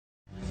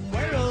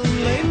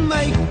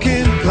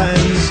making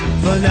plans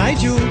for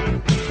Nigel.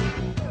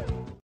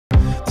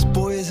 This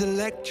boy is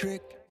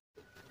electric.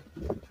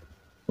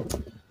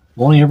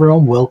 Morning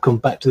everyone, welcome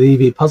back to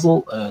the EV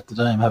Puzzle.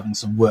 Today I'm having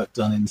some work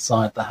done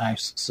inside the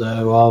house,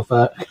 so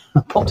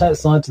I've popped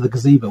outside to the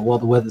gazebo while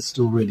the weather's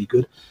still really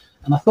good,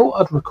 and I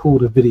thought I'd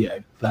record a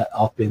video that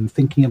I've been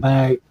thinking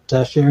about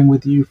sharing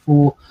with you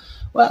for,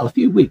 well, a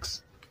few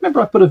weeks.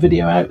 Remember I put a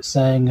video out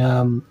saying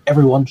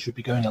everyone should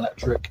be going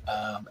electric,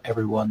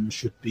 everyone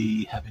should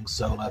be having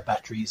solar,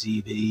 batteries,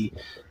 EV,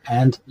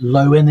 and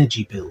low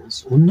energy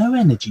bills, or no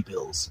energy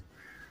bills,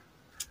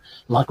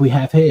 like we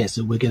have here.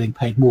 So we're getting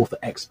paid more for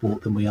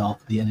export than we are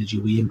for the energy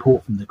we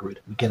import from the grid.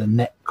 We get a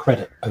net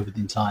credit over the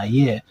entire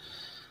year.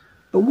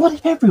 But what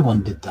if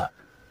everyone did that?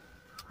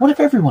 What if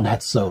everyone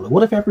had solar?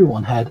 What if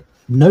everyone had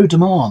no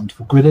demand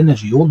for grid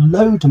energy or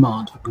low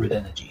demand for grid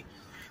energy?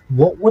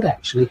 What would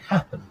actually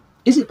happen?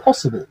 Is it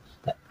possible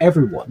that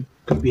everyone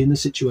could be in the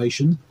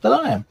situation that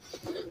I am?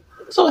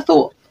 So I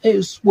thought it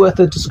was worth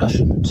a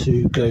discussion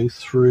to go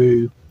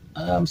through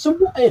some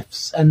what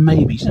ifs and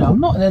maybes. You know, I'm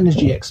not an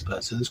energy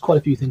expert, so there's quite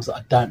a few things that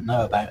I don't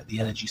know about the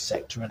energy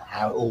sector and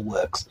how it all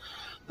works.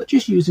 But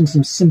just using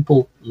some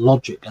simple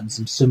logic and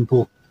some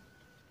simple,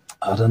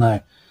 I don't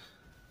know,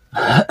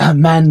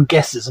 man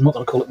guesses, I'm not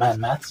going to call it man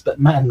maths, but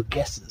man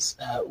guesses,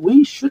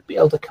 we should be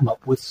able to come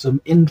up with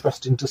some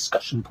interesting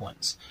discussion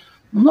points.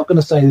 I'm not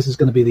going to say this is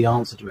going to be the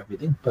answer to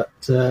everything, but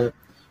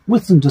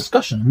with some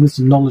discussion, with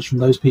some knowledge from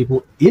those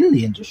people in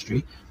the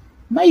industry,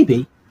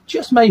 maybe,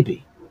 just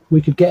maybe, we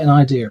could get an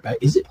idea about,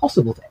 is it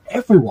possible for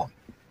everyone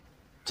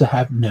to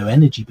have no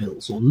energy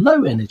bills or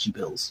low energy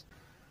bills?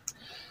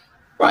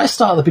 Right, let's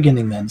start at the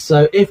beginning then.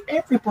 So if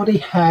everybody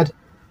had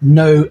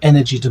no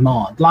energy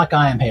demand, like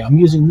I am here, I'm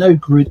using no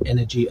grid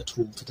energy at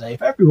all today.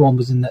 If everyone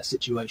was in that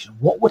situation,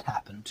 what would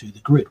happen to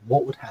the grid?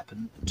 What would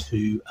happen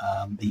to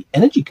the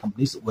energy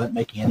companies that weren't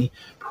making any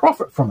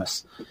profit from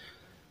us?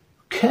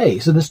 Okay,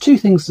 so there's two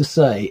things to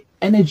say.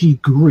 Energy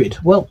grid.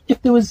 Well, if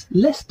there was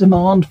less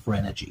demand for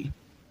energy,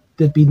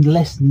 there'd be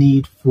less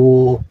need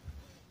for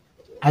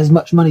as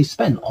much money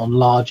spent on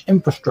large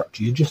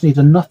infrastructure. You just need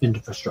enough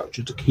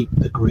infrastructure to keep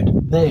the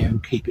grid there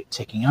and keep it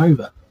ticking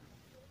over.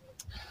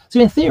 So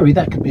in theory,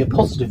 that could be a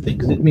positive thing,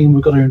 because it means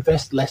we've got to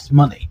invest less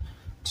money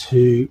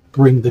to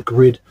bring the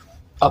grid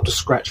up to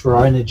scratch for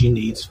our energy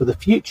needs for the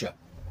future.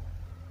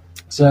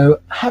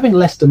 So having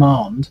less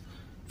demand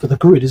for the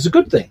grid is a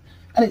good thing.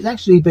 And it's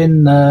actually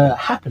been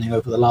happening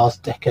over the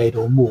last decade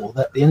or more,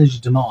 that the energy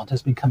demand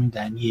has been coming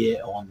down year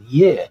on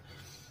year.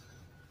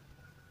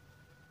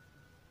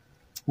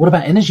 What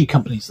about energy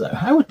companies, though?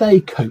 How would they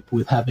cope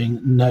with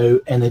having no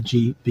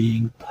energy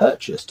being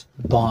purchased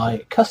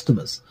by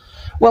customers?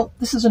 Well,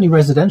 this is only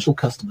residential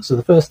customers, so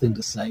the first thing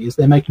to say is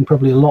they're making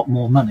probably a lot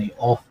more money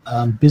off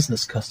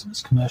business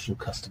customers, commercial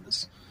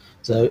customers.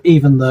 So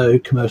even though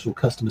commercial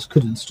customers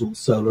could install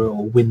solar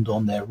or wind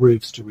on their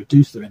roofs to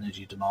reduce their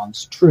energy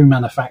demands, true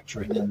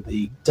manufacturing in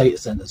the data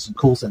centers and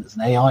call centers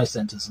and AI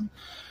centers and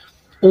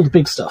all the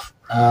big stuff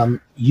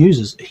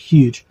uses a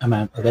huge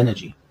amount of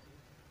energy.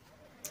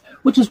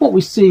 Which is what we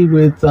see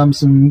with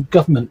some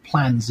government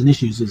plans and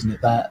issues, isn't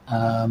it? That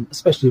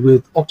especially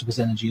with Octopus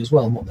Energy as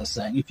well, and what they're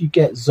saying. If you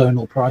get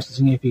zonal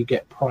pricing, if you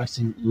get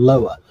pricing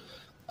lower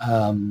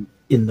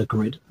in the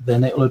grid,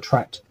 then it will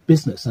attract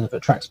business. And if it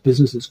attracts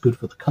business, it's good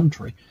for the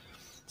country.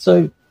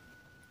 So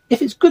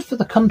if it's good for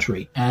the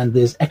country and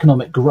there's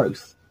economic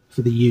growth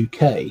for the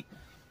UK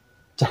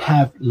to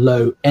have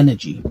low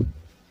energy,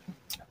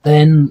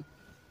 then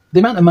the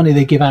amount of money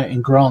they give out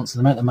in grants and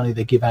the amount of money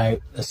they give out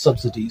as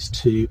subsidies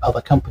to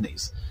other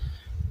companies,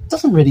 it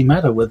doesn't really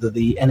matter whether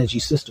the energy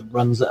system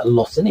runs at a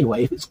loss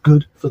anyway, if it's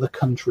good for the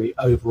country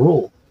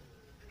overall.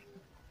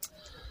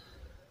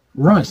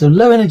 Right, so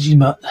low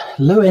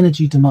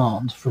energy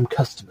demand from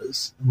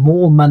customers,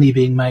 more money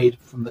being made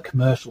from the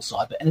commercial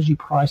side, but energy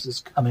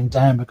prices coming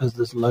down because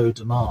there's low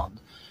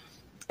demand.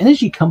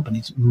 Energy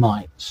companies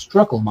might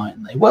struggle,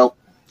 mightn't they? Well,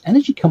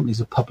 energy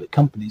companies are public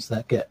companies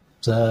that get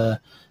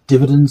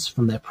dividends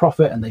from their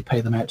profit, and they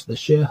pay them out to their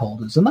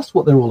shareholders, and that's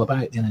what they're all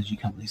about, the energy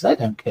companies. They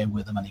don't care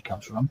where the money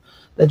comes from.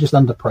 They're just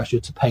under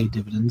pressure to pay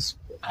dividends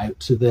out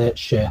to their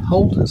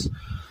shareholders.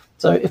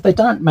 So if they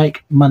don't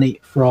make money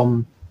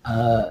from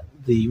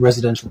the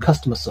residential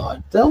customer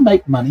side, they'll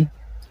make money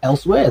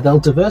elsewhere. They'll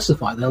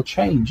diversify, they'll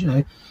change. You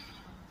know,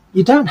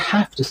 you don't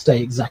have to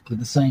stay exactly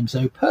the same.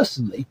 So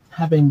personally,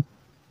 having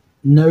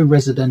no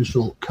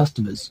residential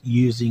customers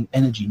using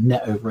energy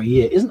net over a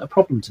year isn't a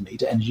problem to me,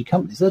 to energy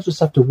companies. They'll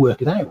just have to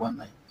work it out, won't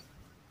they?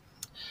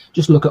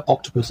 Just look at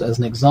Octopus as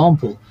an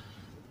example.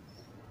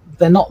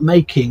 They're not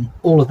making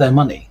all of their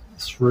money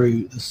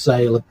through the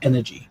sale of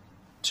energy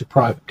to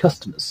private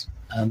customers.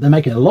 They're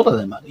making a lot of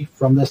their money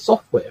from their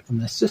software, from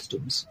their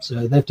systems.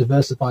 So they've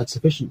diversified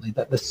sufficiently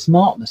that the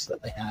smartness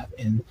that they have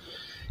in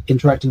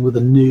interacting with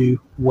a new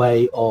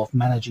way of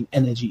managing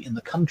energy in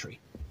the country,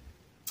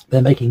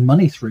 they're making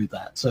money through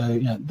that. So,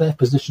 you know, they've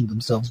positioned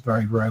themselves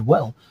very, very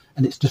well,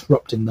 and it's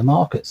disrupting the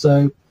market.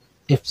 So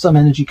if some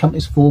energy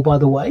companies fall by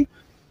the way,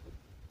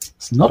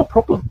 it's not a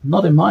problem,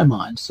 not in my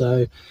mind.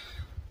 So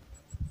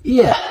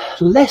Yeah,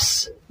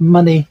 less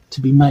money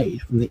to be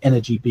made from the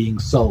energy being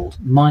sold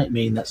might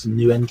mean that some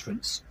new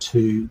entrants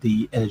to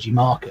the energy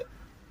market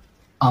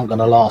aren't going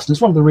to last. And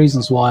it's one of the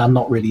reasons why I'm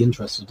not really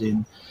interested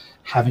in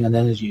having an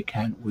energy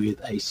account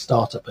with a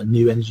startup, a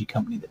new energy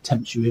company that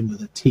tempts you in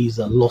with a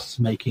teaser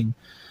loss-making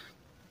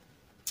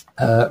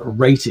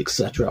rate,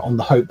 etc., on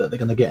the hope that they're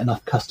going to get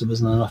enough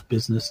customers and enough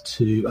business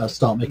to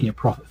start making a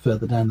profit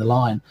further down the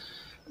line.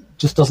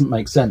 Just doesn't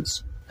make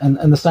sense.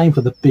 And the same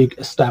for the big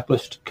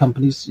established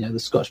companies, you know, the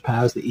Scotch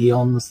Powers, the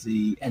Eons,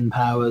 the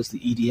N-Powers, the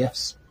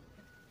EDFs.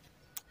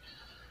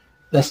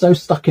 They're so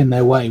stuck in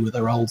their way with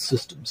their old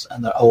systems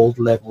and their old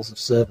levels of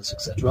service,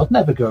 etc. I'd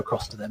never go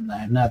across to them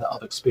now that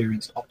I've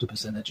experienced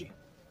Octopus Energy.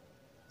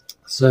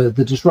 So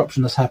the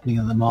disruption that's happening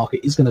in the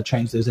market is going to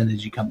change those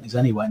energy companies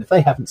anyway. And if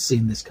they haven't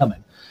seen this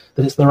coming,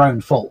 then it's their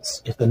own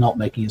faults if they're not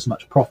making as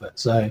much profit.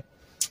 So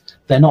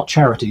they're not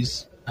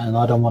charities, and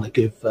I don't want to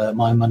give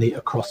my money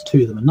across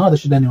to them, and neither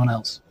should anyone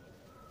else.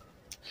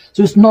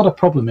 So it's not a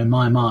problem in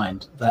my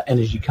mind that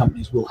energy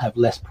companies will have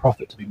less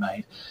profit to be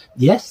made.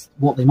 Yes,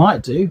 what they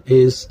might do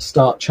is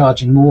start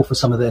charging more for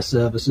some of their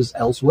services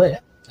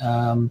elsewhere.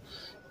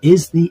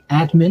 Is the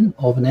admin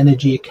of an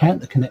energy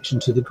account, the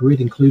connection to the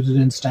grid, included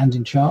in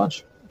standing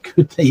charge?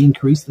 Could they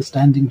increase the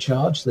standing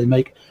charge so they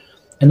make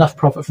enough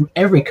profit from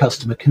every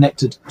customer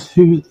connected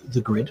to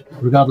the grid,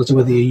 regardless of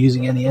whether you're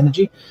using any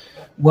energy?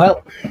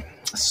 Well,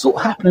 it's sort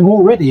of happening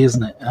already,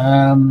 isn't it?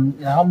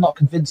 I'm not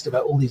convinced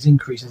about all these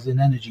increases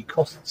in energy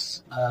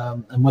costs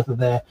and whether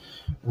they're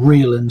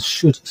real and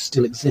should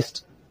still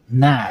exist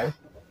now,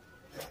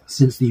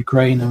 since the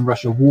Ukraine and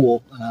Russia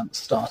war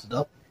started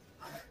up.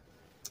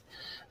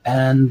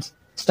 And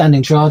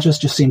standing charges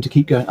just seem to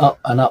keep going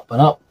up and up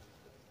and up.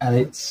 And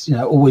it's, you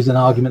know, always an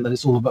argument that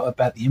it's all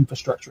about the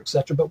infrastructure,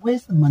 etc. But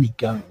where's the money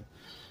going?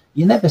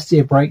 You never see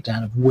a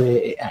breakdown of where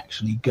it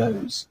actually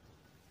goes.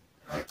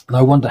 And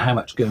I wonder how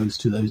much goes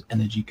to those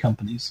energy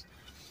companies.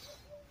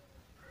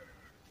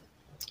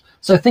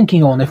 So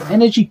thinking on, if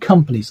energy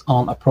companies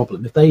aren't a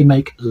problem, if they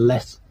make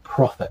less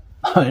profit,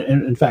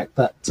 in fact,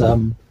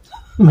 that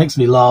makes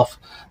me laugh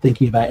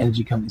thinking about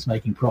energy companies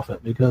making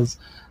profit, because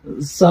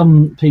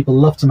some people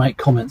love to make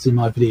comments in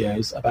my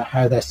videos about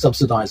how they're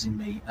subsidizing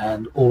me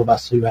and all of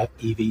us who have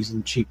EVs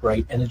and cheap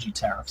rate energy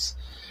tariffs.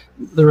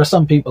 There are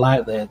some people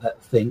out there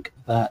that think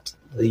that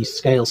the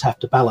scales have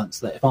to balance,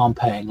 that if I'm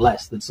paying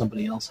less, then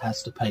somebody else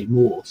has to pay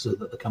more so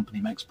that the company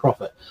makes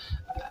profit.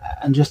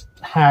 And just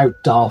how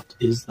daft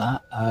is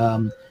that?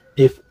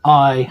 If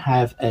I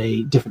have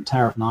a different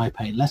tariff and I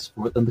pay less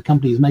for it, then the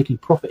company is making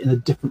profit in a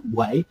different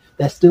way.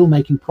 They're still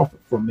making profit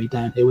from me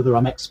down here, whether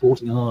I'm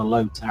exporting on a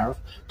low tariff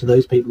to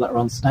those people that are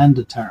on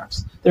standard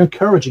tariffs. They're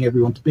encouraging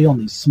everyone to be on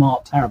these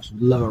smart tariffs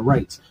with lower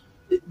rates.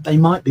 They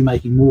might be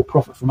making more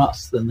profit from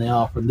us than they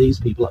are from these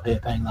people up here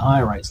paying the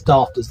higher rates,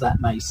 daft as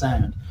that may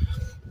sound.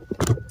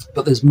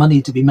 But there's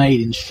money to be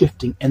made in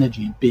shifting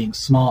energy and being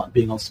smart,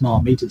 being on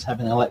smart meters,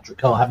 having an electric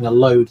car, having a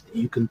load that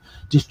you can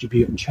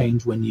distribute and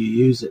change when you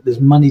use it. There's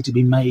money to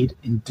be made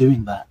in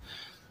doing that.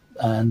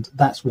 And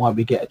that's why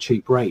we get a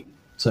cheap rate.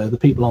 So the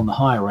people on the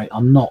higher rate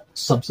are not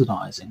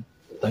subsidizing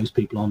those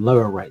people on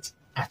lower rates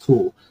at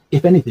all.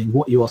 If anything,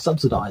 what you are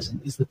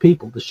subsidizing is the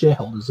people, the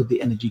shareholders of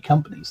the energy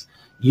companies.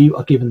 You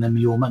are giving them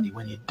your money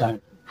when you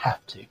don't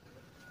have to.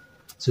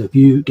 So if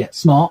you get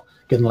smart,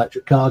 get an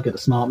electric car, get a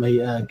smart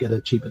meter, get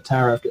a cheaper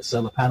tariff, get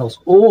solar panels,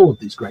 all of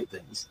these great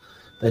things,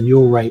 then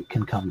your rate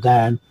can come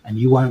down and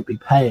you won't be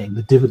paying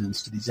the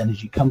dividends to these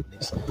energy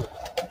companies.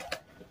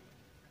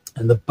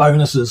 And the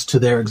bonuses to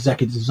their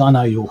executives, I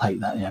know you'll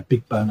hate that, you know,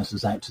 big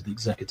bonuses out to the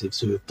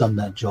executives who have done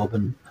their job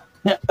and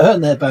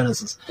earned their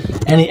bonuses.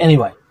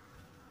 Anyway,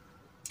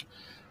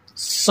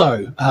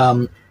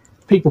 so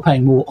people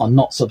paying more are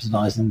not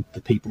subsidizing the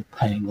people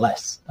paying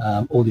less.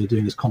 All you're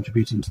doing is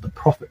contributing to the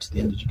profit to the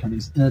energy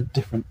companies in a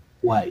different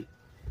way.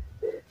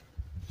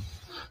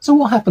 So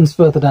what happens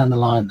further down the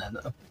line then,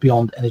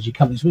 beyond energy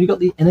companies? Well, you've got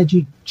the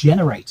energy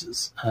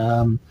generators.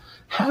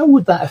 How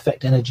would that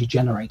affect energy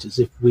generators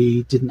if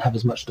we didn't have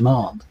as much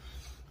demand?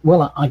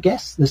 Well, I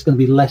guess there's going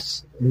to be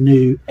less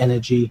new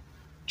energy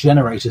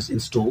generators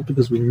installed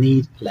because we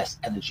need less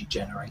energy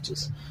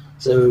generators.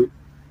 So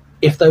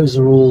if those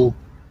are all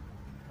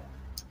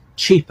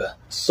cheaper,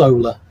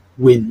 solar,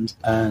 wind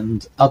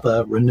and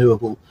other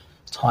renewable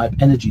type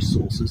energy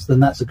sources, then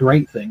that's a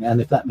great thing.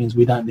 And if that means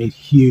we don't need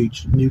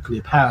huge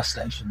nuclear power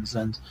stations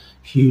and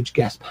huge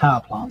gas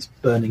power plants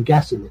burning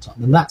gas all the time,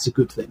 then that's a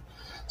good thing.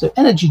 So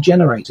energy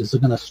generators are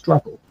going to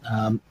struggle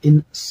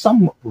in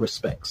some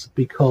respects,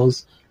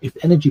 because if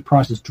energy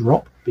prices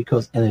drop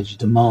because energy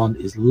demand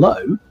is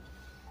low,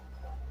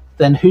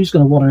 then who's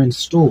going to want to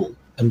install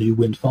a new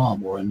wind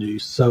farm or a new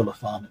solar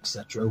farm,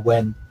 etc.,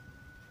 when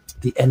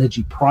the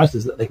energy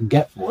prices that they can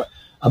get for it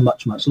are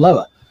much, much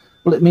lower?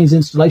 Well, it means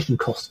installation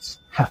costs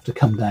have to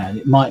come down.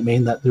 It might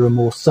mean that there are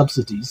more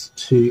subsidies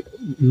to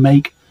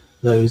make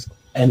those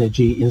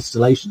energy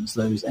installations,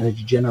 those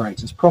energy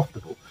generators,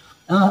 profitable.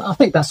 I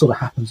think that sort of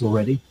happens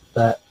already.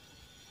 That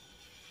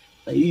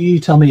you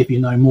tell me if you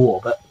know more,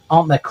 but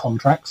aren't there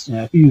contracts? You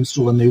know, if you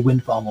install a new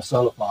wind farm or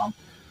solar farm,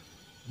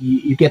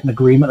 you get an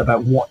agreement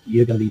about what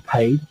you're going to be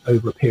paid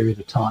over a period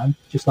of time,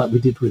 just like we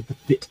did with the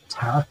FIT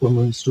tariff when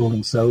we're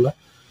installing solar.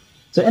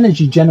 So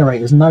energy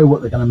generators know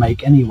what they're going to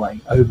make anyway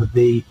over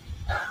the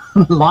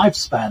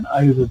lifespan,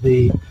 over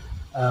the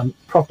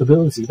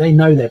profitability. They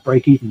know their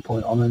break-even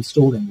point on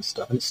installing this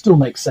stuff, and it still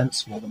makes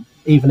sense for them,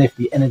 even if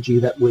the energy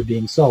that we're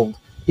being sold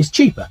is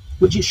cheaper,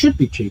 which it should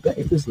be cheaper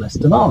if there's less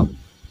demand.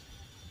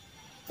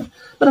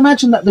 But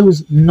imagine that there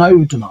was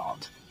no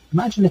demand.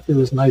 Imagine if there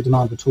was no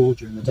demand at all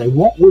during the day.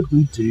 What would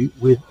we do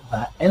with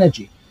that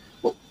energy?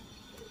 Well,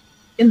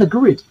 in the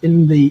grid,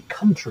 in the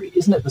country,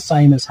 isn't it the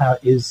same as how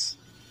it is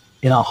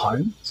in our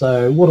home?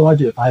 So what do I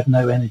do if I have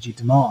no energy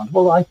demand?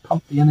 Well, I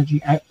pump the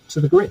energy out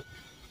to the grid,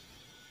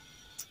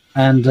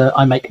 and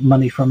I make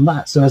money from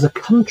that. So as a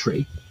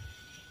country,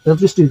 they'll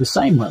just do the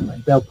same, won't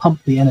they? They'll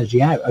pump the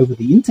energy out over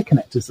the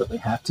interconnectors that they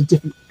have to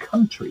different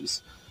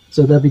countries.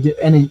 So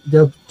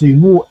they'll do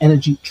more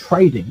energy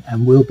trading,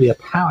 and will be a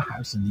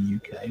powerhouse in the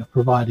UK of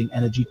providing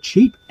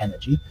cheap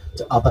energy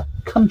to other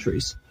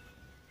countries.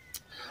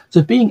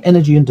 So being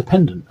energy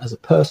independent as a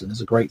person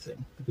is a great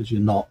thing, because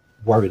you're not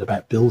worried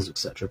about bills,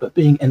 etc. But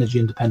being energy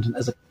independent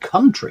as a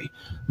country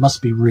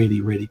must be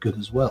really, really good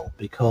as well,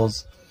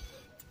 because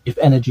if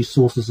energy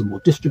sources are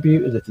more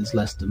distributed, if there's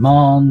less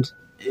demand,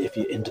 if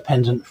you're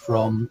independent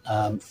from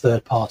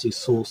third-party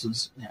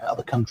sources,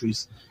 other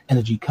countries'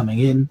 energy coming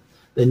in,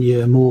 then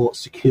you're more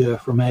secure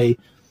from a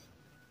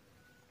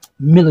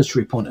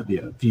military point of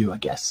view, I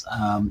guess.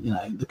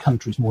 The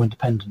country's more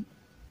independent.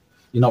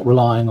 You're not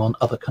relying on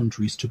other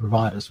countries to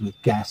provide us with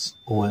gas,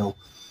 oil,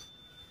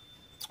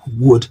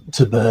 wood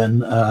to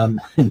burn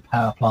in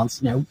power plants,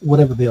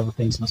 whatever the other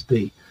things must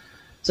be.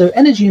 So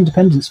energy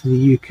independence for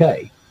the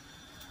UK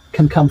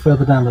can come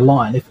further down the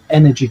line if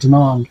energy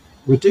demand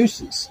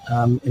reduces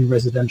in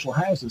residential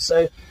houses.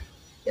 So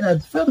the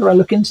further I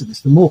look into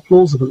this, the more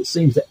plausible it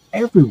seems that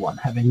everyone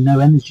having no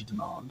energy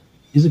demand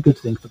is a good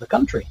thing for the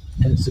country,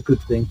 and it's a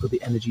good thing for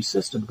the energy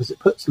system, because it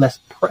puts less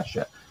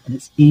pressure and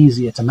it's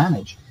easier to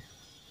manage.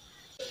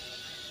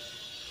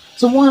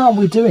 So why aren't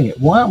we doing it?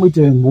 Why aren't we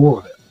doing more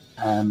of it?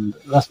 And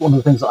that's one of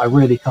the things that I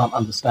really can't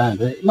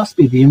understand. And it must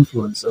be the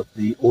influence of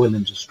the oil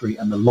industry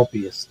and the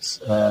lobbyists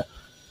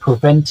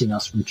preventing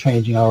us from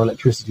changing our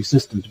electricity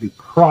system to be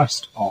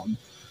priced on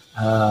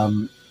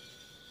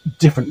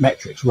different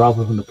metrics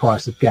rather than the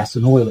price of gas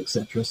and oil,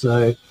 etc.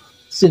 So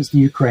since the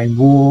Ukraine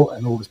war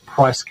and all this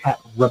price cap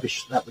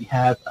rubbish that we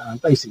have,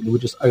 basically we're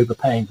just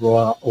overpaying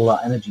for all our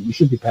energy. We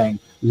should be paying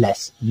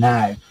less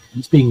now, and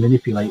it's being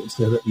manipulated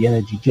so that the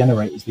energy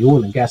generators, the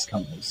oil and gas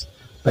companies,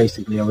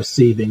 basically are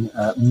receiving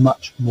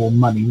much more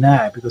money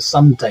now, because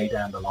someday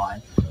down the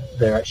line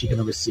they're actually going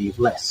to receive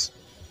less.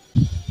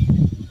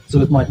 So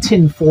with my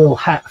tinfoil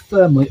hat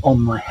firmly on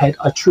my head,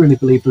 I truly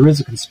believe there is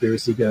a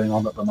conspiracy going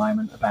on at the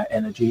moment about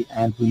energy,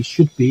 and we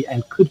should be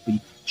and could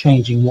be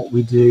changing what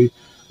we do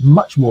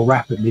much more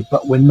rapidly,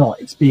 but we're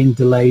not. It's being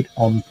delayed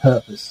on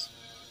purpose.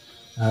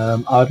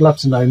 I'd love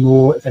to know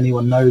more, if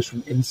anyone knows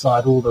from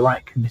inside all the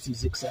right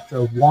committees,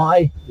 etc.,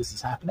 why this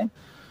is happening.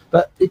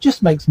 But it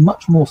just makes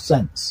much more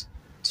sense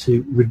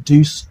to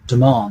reduce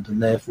demand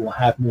and therefore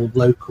have more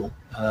local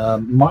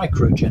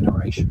micro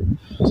generation,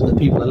 so that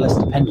people are less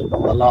dependent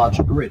on the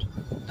larger grid,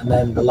 and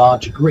then the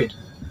larger grid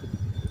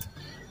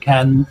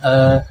can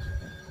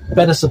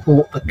better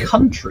support the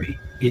country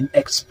in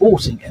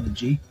exporting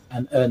energy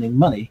and earning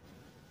money,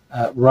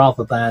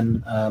 rather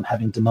than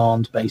having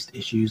demand-based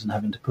issues and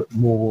having to put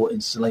more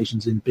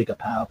installations in, bigger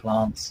power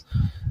plants,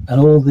 and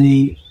all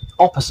the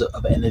opposite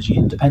of energy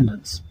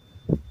independence.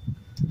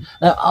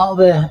 Now, are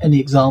there any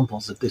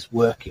examples of this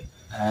working?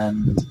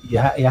 And you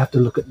have to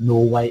look at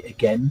Norway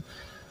again.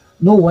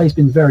 Norway's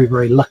been very,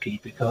 very lucky,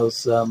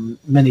 because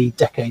many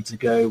decades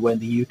ago, when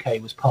the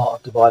UK was part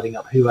of dividing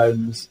up who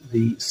owns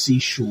the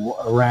seashore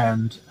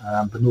around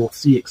the North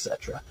Sea,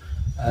 etc.,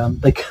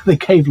 they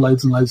gave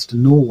loads and loads to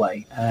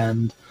Norway,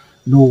 and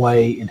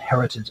Norway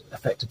inherited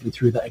effectively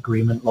through that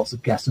agreement lots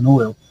of gas and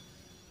oil.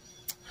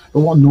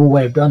 But what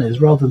Norway have done is,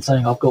 rather than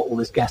saying I've got all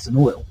this gas and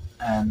oil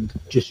and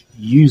just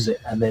use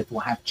it and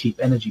therefore have cheap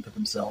energy for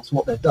themselves,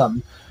 what they've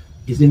done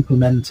is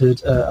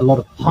implemented a lot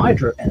of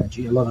hydro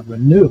energy, a lot of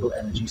renewable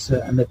energy,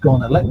 and they've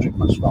gone electric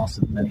much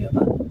faster than many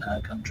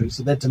other countries.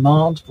 So their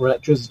demand for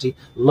electricity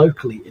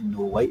locally in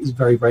Norway is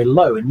very, very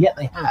low, and yet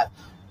they have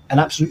an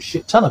absolute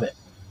shit ton of it,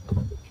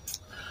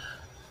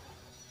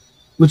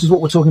 which is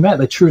what we're talking about.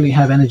 They truly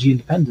have energy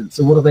independence.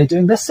 So what are they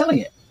doing? They're selling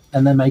it,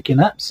 and they're making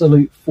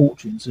absolute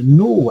fortunes. And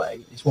Norway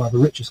is one of the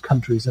richest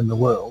countries in the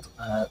world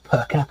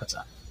per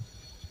capita,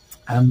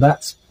 and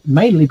that's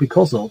mainly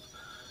because of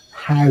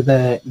how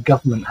their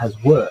government has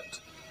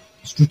worked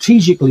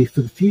strategically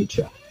for the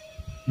future,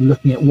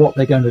 looking at what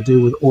they're going to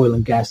do with oil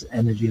and gas,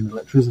 energy and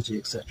electricity,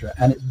 etc.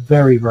 And it's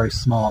very, very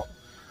smart.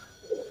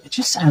 It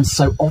just sounds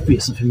so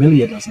obvious and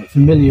familiar, doesn't it?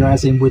 Familiar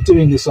as in, we're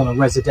doing this on a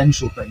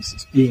residential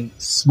basis, being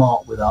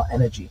smart with our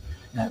energy,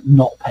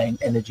 not paying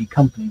energy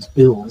companies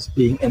bills,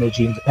 being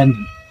energy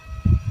independent.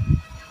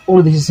 All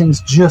of these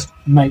things just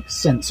make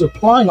sense. So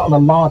applying it on a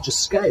larger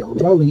scale,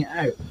 rolling it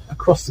out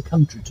across the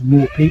country to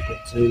more people,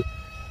 to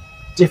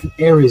different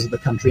areas of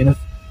the country, and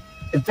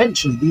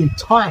eventually the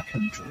entire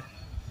country,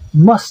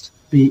 must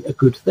be a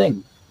good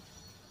thing.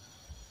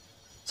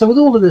 So with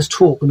all of this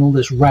talk and all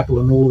this rabble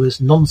and all of this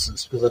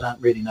nonsense, because I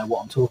don't really know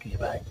what I'm talking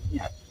about,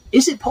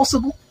 is it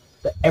possible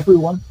that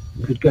everyone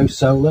could go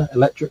solar,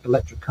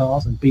 electric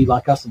cars, and be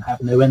like us and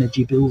have no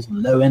energy bills,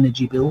 low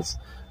energy bills,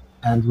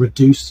 and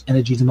reduce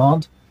energy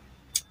demand?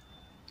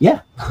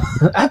 Yeah,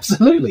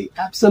 absolutely.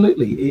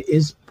 It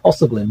is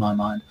possible in my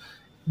mind.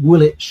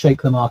 Will it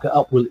shake the market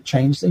up? Will it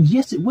change things?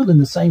 Yes, it will, in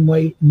the same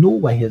way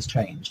Norway has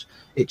changed.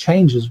 It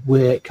changes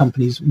where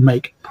companies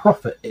make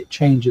profit. It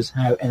changes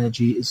how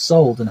energy is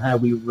sold and how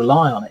we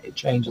rely on it. It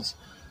changes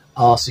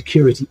our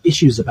security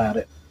issues about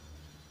it.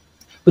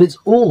 But it's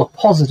all a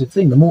positive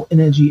thing. The more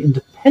energy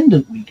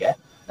independent we get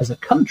as a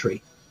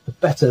country, the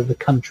better the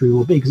country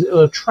will be, because it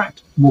will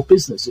attract more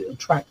business. It will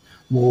attract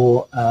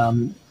more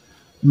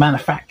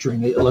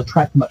manufacturing. It will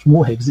attract much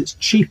more here because it's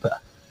cheaper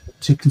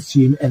to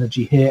consume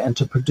energy here and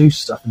to produce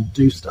stuff and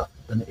do stuff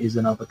than it is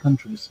in other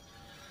countries.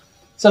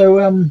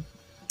 So,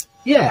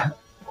 yeah,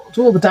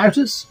 to all the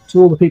doubters, to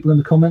all the people in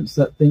the comments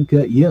that think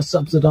you're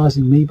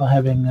subsidising me by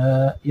having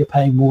you're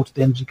paying more to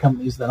the energy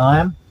companies than I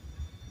am,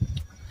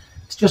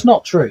 it's just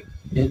not true.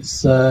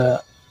 It's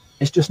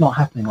just not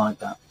happening like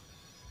that.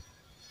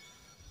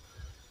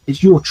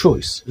 It's your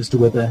choice as to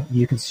whether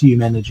you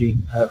consume energy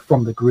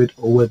from the grid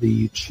or whether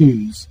you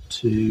choose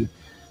to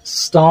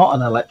start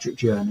an electric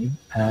journey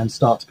and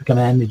start to become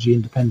energy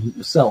independent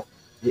yourself.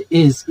 It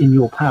is in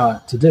your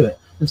power to do it.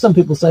 And some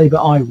people say,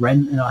 but I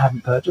rent and I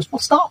haven't purchased. Well,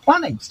 start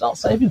planning, start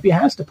saving for your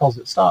house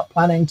deposit, start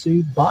planning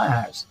to buy a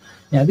house.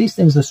 These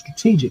things are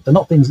strategic. They're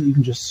not things that you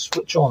can just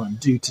switch on and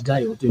do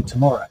today or do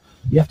tomorrow.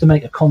 You have to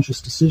make a conscious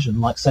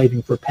decision, like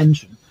saving for a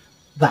pension.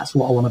 That's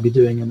what I want to be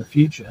doing in the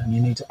future, and you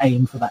need to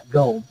aim for that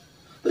goal.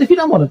 But if you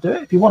don't want to do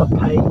it, if you want to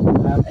pay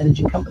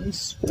energy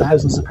companies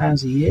thousands of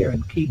pounds a year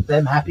and keep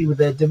them happy with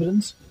their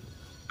dividends,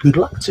 good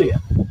luck to you.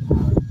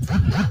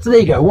 So there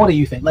you go. What do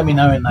you think? Let me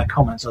know in the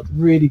comments. I'd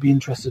really be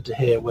interested to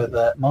hear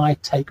whether my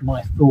take,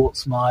 my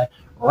thoughts, my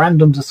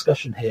random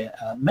discussion here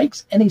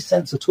makes any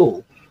sense at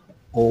all,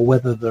 or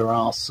whether there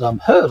are some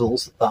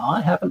hurdles that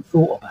I haven't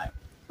thought about.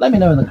 Let me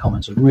know in the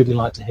comments. I'd really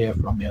like to hear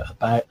from you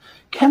about,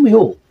 can we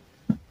all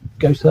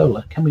go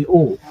solar? Can we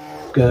all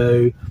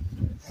go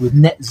with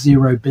net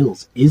zero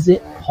bills? Is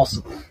it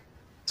possible?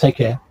 Take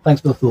care.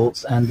 Thanks for the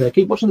thoughts, and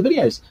keep watching the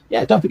videos.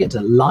 Yeah, don't forget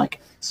to like,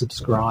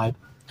 subscribe,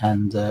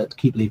 and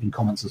keep leaving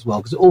comments as well,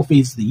 because it all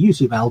feeds the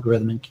YouTube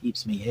algorithm and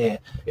keeps me here.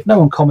 If no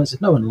one comments,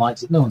 if no one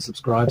likes, if no one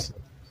subscribes,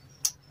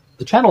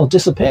 the channel will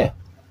disappear.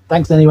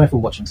 Thanks anyway for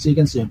watching. See you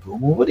again soon for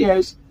more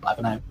videos. Bye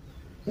for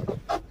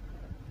now.